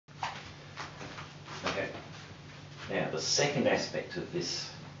Now, the second aspect of this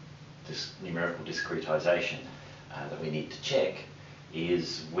numerical discretisation that we need to check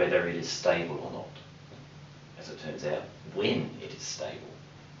is whether it is stable or not. As it turns out, when it is stable.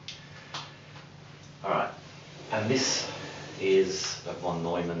 All right, and this is a von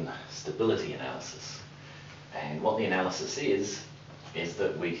Neumann stability analysis. And what the analysis is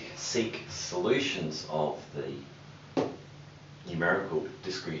that we seek solutions of the numerical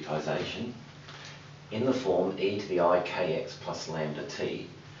discretisation in the form e to the I kx plus lambda t,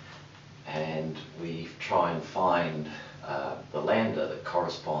 and we try and find the lambda that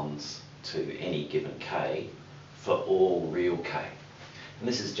corresponds to any given k for all real k. And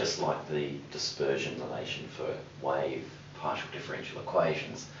this is just like the dispersion relation for wave partial differential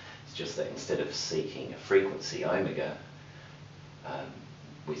equations. It's just that instead of seeking a frequency omega,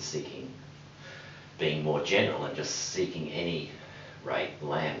 we're seeking being more general and just seeking any rate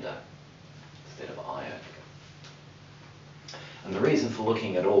lambda instead of I omega. And the reason for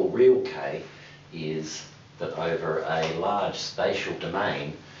looking at all real k is that over a large spatial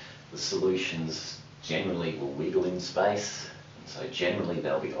domain, the solutions generally will wiggle in space, and so generally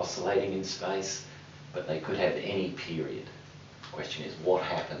they'll be oscillating in space, but they could have any period. The question is, what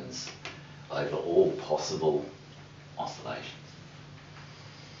happens over all possible oscillations?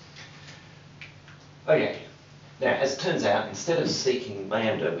 Okay, now as it turns out, instead of seeking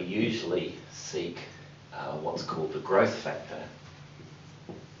lambda, we usually seek what's called the growth factor,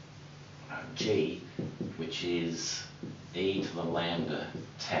 g, which is e to the lambda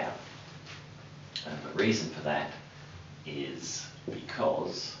tau. And the reason for that is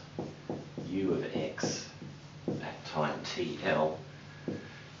because u of x at time tl,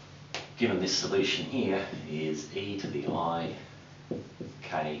 given this solution here, is e to the I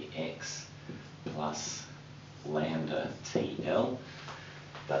kx plus lambda tl,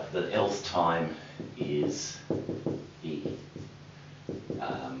 but the lth time is e,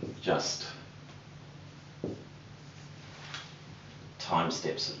 just time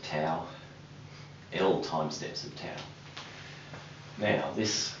steps of tau, L time steps of tau. Now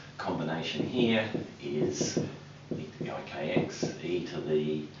this combination here is e to the I kx, e to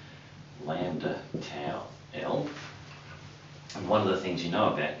the lambda tau L. And one of the things you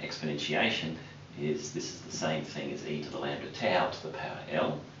know about exponentiation is this is the same thing as e to the lambda tau to the power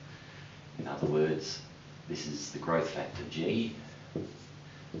L. In other words, this is the growth factor g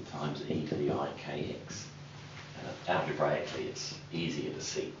times e to the I kx. And algebraically it's easier to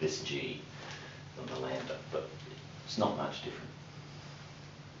seek this g than the lambda, but it's not much different.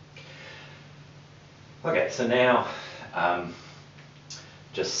 Okay, so now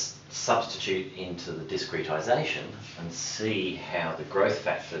just substitute into the discretisation and see how the growth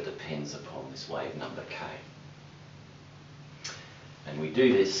factor depends upon this wave number k. And we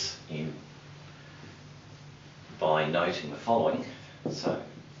do this by noting the following. So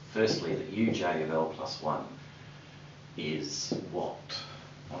firstly, that uj of L plus 1 is what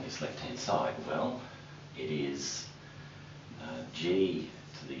on this left-hand side? Well, it is g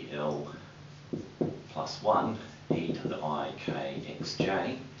to the L plus 1 e to the I k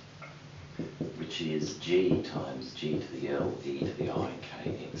xj, which is g times g to the L e to the I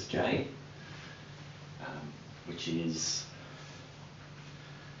k xj, which is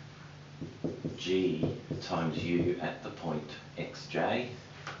g times u at the point xj,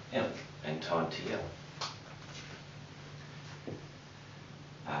 L, and time tl.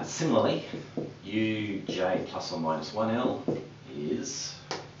 Similarly, uj plus or minus 1L is,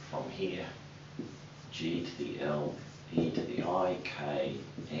 from here, g to the L e to the I k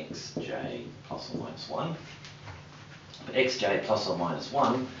xj plus or minus 1. But xj plus or minus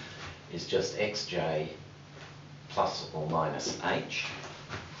 1 is just xj plus or minus h.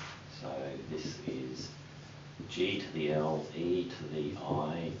 So this is g to the L e to the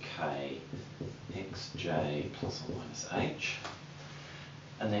I k xj plus or minus h.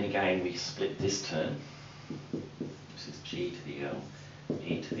 And then again we split this term. This is g to the L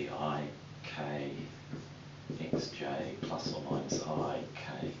e to the I k xj plus or minus I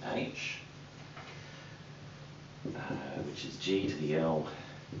k h, which is g to the L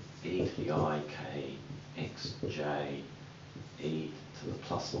e to the I k xj e to the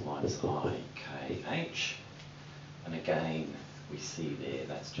plus or minus I k h. And again we see there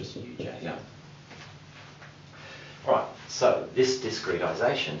that's just uj. Right, so this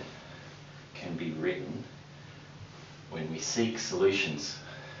discretisation can be written when we seek solutions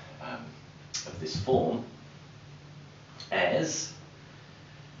of this form as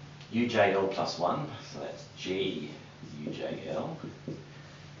ujl plus 1, so that's g ujl,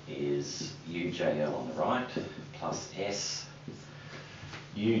 is ujl on the right, plus s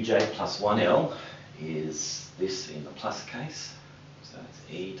uj plus 1l is this in the plus case. So it's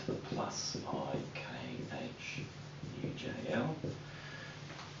e to the plus I k h u j l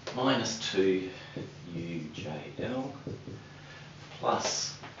minus 2 u j l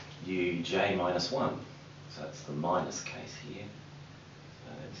plus u j minus 1. So it's the minus case here.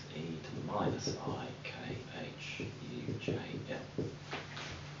 So it's e to the minus I k h u j l.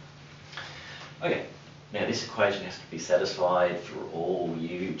 Okay, now this equation has to be satisfied for all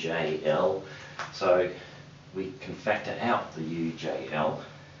u, j, l. So we can factor out the u, j, l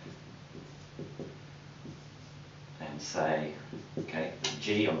and say, okay, the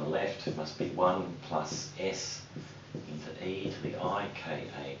g on the left must be 1 plus s into e to the I k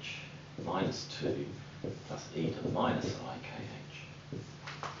h minus 2 plus e to the minus I k h.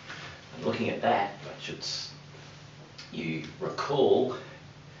 And looking at that, you recall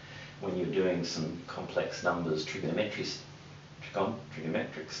when you're doing some complex numbers, trigonometric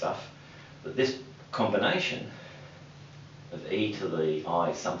stuff, that this combination of e to the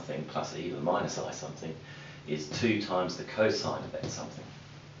I something plus e to the minus I something is 2 times the cosine of that something.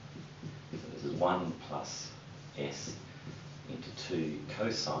 So this is 1 plus s into 2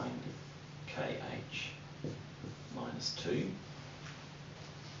 cosine kh minus 2.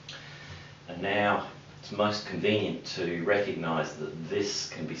 And now it's most convenient to recognise that this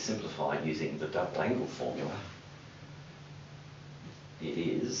can be simplified using the double angle formula. It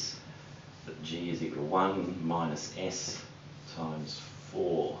is that g is equal to 1 minus s times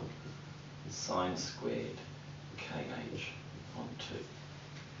 4 sine squared kh on 2.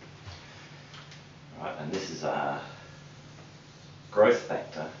 Right, and this is our growth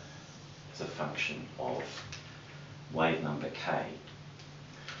factor as a function of wave number k.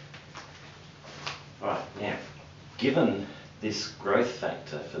 Right, now, given this growth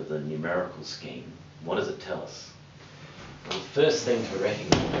factor for the numerical scheme, what does it tell us? Well, the first thing to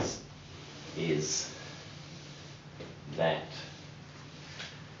recognise is that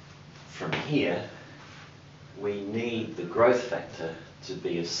from here we need the growth factor to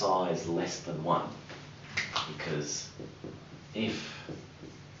be of size less than 1, because if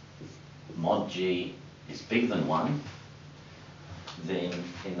mod g is bigger than 1, then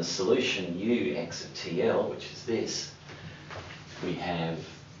in the solution u x of TL, which is this, we have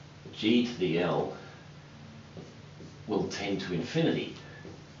g to the L will tend to infinity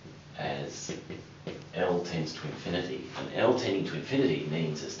as L tends to infinity. And L tending to infinity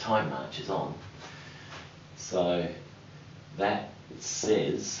means as time marches on. So that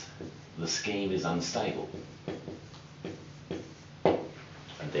says the scheme is unstable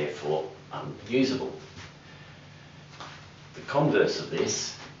and therefore unusable. The converse of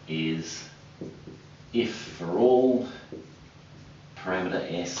this is if for all parameter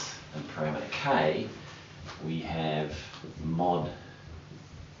s and parameter k we have mod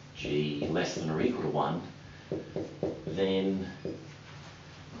g less than or equal to 1, then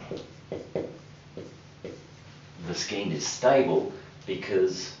the scheme is stable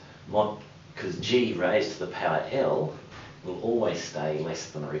because g raised to the power L will always stay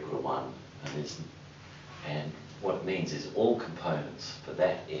less than or equal to 1. And what it means is all components for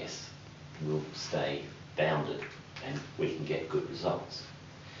that S will stay bounded and we can get good results.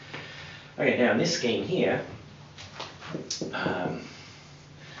 Okay, now in this scheme here,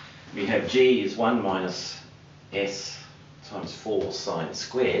 we have g is 1 minus s times 4 sine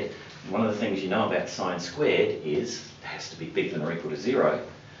squared. And one of the things you know about sine squared is it has to be bigger than or equal to 0.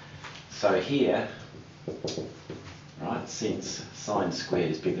 So here, right, since sine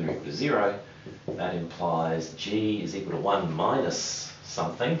squared is bigger than or equal to 0, that implies g is equal to 1 minus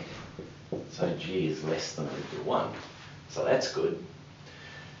something. So g is less than or equal to 1. So that's good.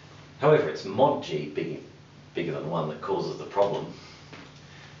 However, it's mod g bigger than 1 that causes the problem.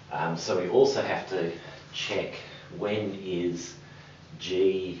 So we also have to check when is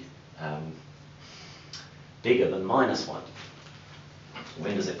g bigger than minus 1.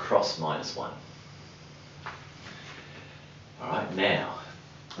 When does it cross minus 1? All right, now,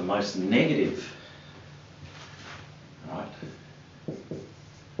 the most negative, right,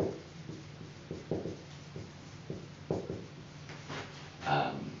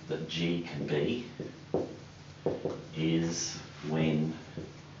 that g can be is when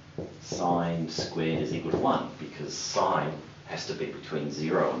sine squared is equal to 1, because sine has to be between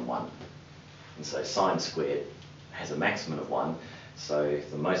 0 and 1. And so sine squared has a maximum of 1, so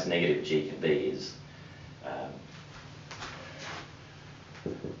the most negative g can be is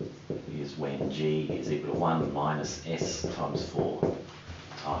when g is equal to 1 minus s times 4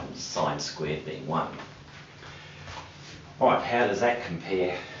 times sine squared being 1. Alright, how does that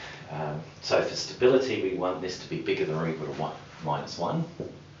compare? So for stability we want this to be bigger than or equal to minus 1.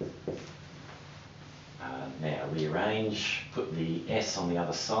 Now rearrange, put the s on the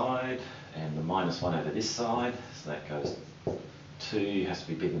other side and the -1 over this side, so that goes 2 has to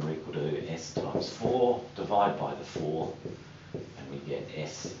be bigger than or equal to s times 4, divide by the 4, and we get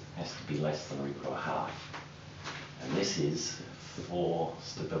s has to be less than or equal to a half. And this is for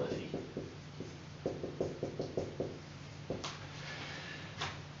stability.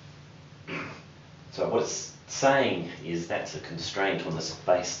 So what it's saying is that's a constraint on the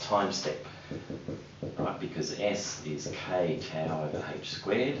space-time step, right? Because s is k tau over h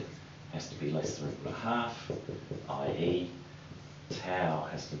squared, has to be less than or equal to half, i.e. tau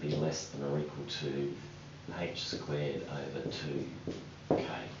has to be less than or equal to h squared over 2k.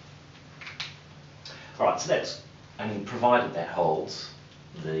 Alright, so that's, and provided that holds,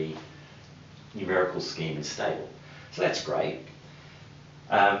 the numerical scheme is stable. So that's great.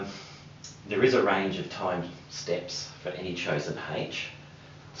 There is a range of time steps for any chosen h,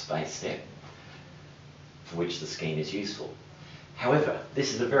 space step, for which the scheme is useful. However,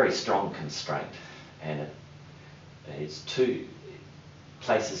 this is a very strong constraint, and it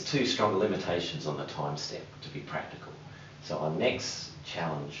places two stronger limitations on the time step to be practical. So our next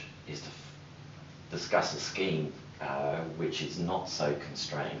challenge is to discuss a scheme which is not so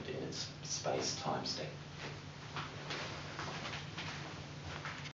constrained in its space-time step.